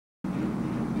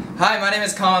Hi, my name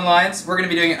is Colin Lyons. We're going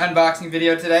to be doing an unboxing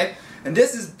video today, and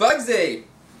this is Bugsy!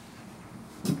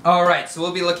 Alright, so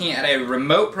we'll be looking at a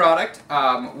remote product,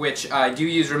 which I do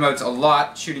use remotes a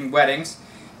lot shooting weddings,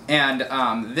 and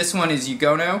this one is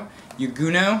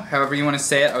Yonguno, however you want to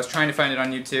say it. I was trying to find it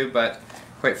on YouTube, but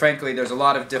quite frankly there's a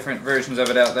lot of different versions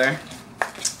of it out there.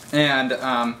 And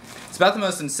it's about the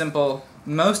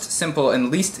most simple and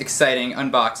least exciting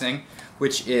unboxing,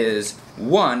 which is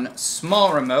one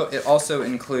small remote. It also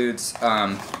includes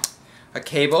a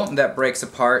cable that breaks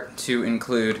apart to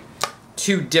include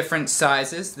two different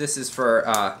sizes. This is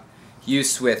for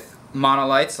use with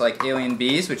monolights like alien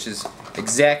bees, which is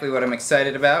exactly what I'm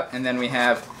excited about. And then we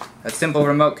have a simple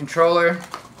remote controller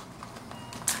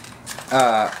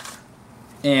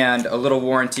and a little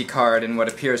warranty card and what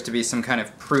appears to be some kind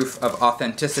of proof of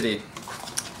authenticity.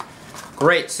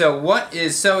 Great, so what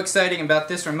is so exciting about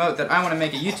this remote that I want to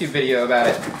make a YouTube video about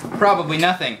it? Probably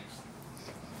nothing.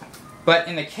 But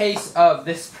in the case of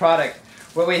this product,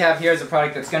 what we have here is a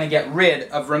product that's going to get rid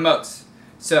of remotes.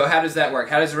 So how does that work?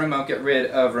 How does a remote get rid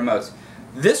of remotes?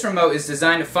 This remote is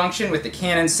designed to function with the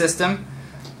Canon system,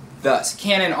 the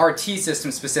Canon RT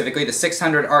system specifically, the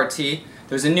 600 RT.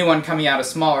 There's a new one coming out, a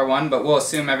smaller one, but we'll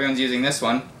assume everyone's using this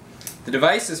one. The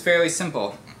device is fairly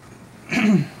simple.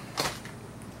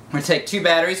 I'm going to take two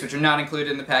batteries, which are not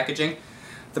included in the packaging.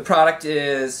 The product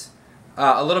is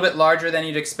a little bit larger than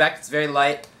you'd expect. It's very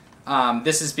light.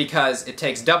 This is because it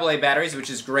takes AA batteries, which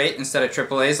is great, instead of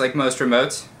AAAs like most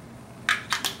remotes.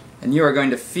 And you are going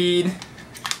to feed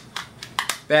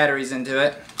batteries into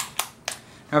it.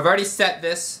 Now, I've already set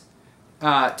this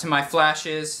to my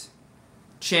flashes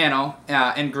channel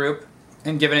and group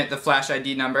and given it the flash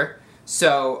ID number.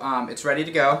 So it's ready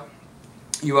to go.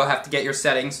 You will have to get your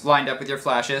settings lined up with your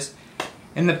flashes.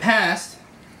 In the past,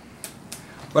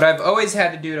 what I've always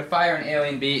had to do to fire an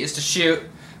alien bee is to shoot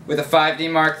with a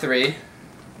 5D Mark III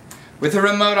with a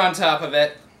remote on top of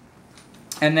it,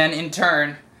 and then in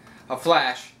turn a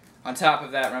flash on top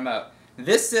of that remote.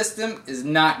 This system is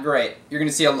not great. You're going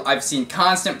to see I've seen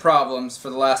constant problems for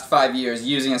the last 5 years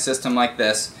using a system like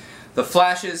this. The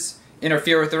flashes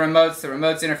interfere with the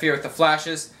remotes interfere with the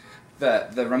flashes.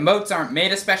 The remotes aren't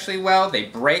made especially well. They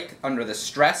break under the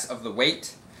stress of the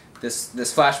weight.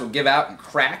 This flash will give out and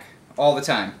crack all the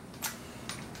time.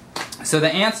 So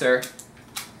the answer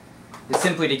is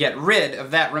simply to get rid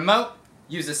of that remote,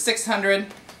 use a 600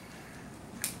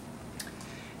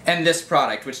 and this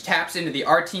product, which taps into the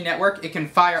RT network. It can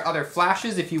fire other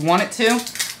flashes if you want it to.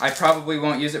 I probably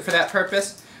won't use it for that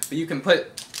purpose, but you can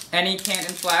put any Canon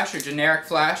flash or generic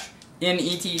flash in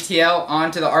ETTL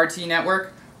onto the RT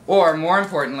network. Or, more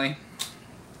importantly,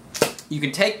 you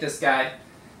can take this guy,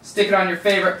 stick it on your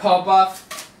favorite Paul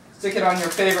Buff, stick it on your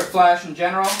favorite flash in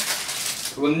general.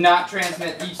 It will not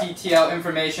transmit ETTL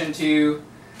information to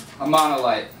a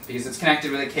monolight because it's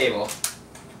connected with a cable.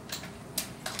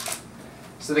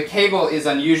 So the cable is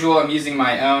unusual. I'm using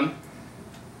my own.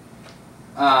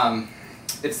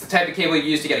 It's the type of cable you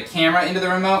use to get a camera into the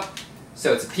remote.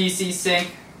 So it's a PC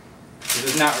sync. It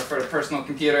does not refer to personal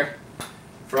computer.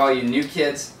 For all you new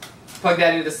kids, plug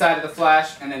that into the side of the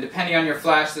flash, and then depending on your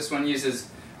flash, this one uses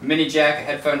a mini jack, a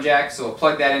headphone jack, so we'll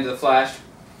plug that into the flash.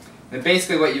 And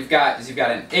basically what you've got is you've got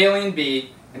an alien bee,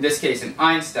 in this case an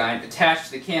Einstein, attached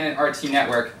to the Canon RT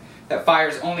network that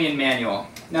fires only in manual.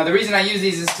 Now the reason I use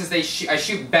these is because I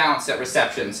shoot bounce at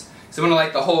receptions, so I'm going to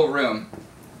light the whole room.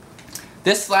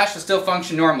 This flash will still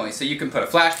function normally, so you can put a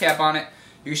flash cap on it,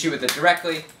 you can shoot with it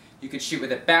directly, you can shoot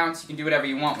with it bounce, you can do whatever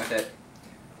you want with it.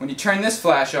 When you turn this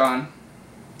flash on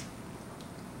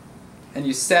and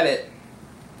you set it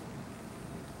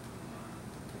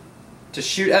to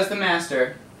shoot as the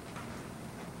master,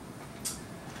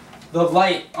 the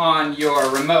light on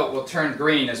your remote will turn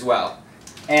green as well.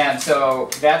 And so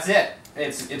that's it.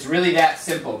 It's really that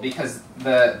simple because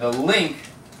the link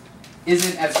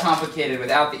isn't as complicated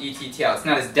without the ETTL. It's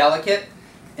not as delicate,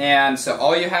 and so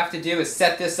all you have to do is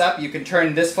set this up. You can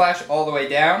turn this flash all the way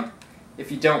down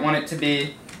if you don't want it to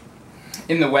be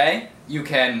in the way. You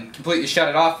can completely shut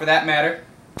it off for that matter,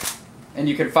 and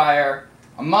you can fire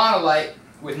a monolight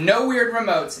with no weird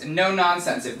remotes and no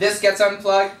nonsense. If this gets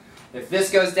unplugged, if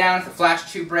this goes down, if the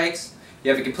flash tube breaks,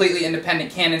 you have a completely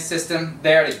independent Canon system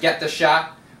there to get the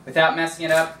shot without messing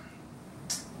it up.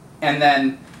 And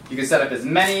then you can set up as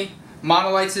many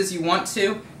monolights as you want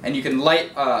to, and you can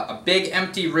light a big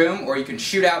empty room, or you can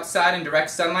shoot outside in direct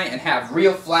sunlight and have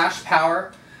real flash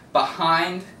power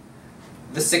behind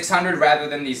the 600 rather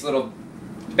than these little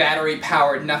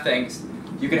battery-powered nothings.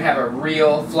 You can have a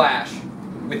real flash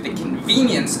with the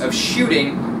convenience of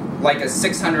shooting like a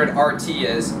 600 RT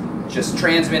is, just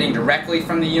transmitting directly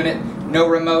from the unit, no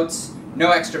remotes,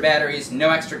 no extra batteries, no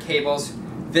extra cables.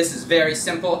 This is very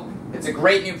simple. It's a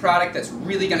great new product that's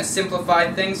really going to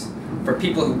simplify things for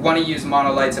people who want to use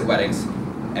monolights at weddings.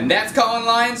 And that's Colin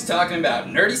Lyons talking about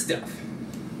nerdy stuff.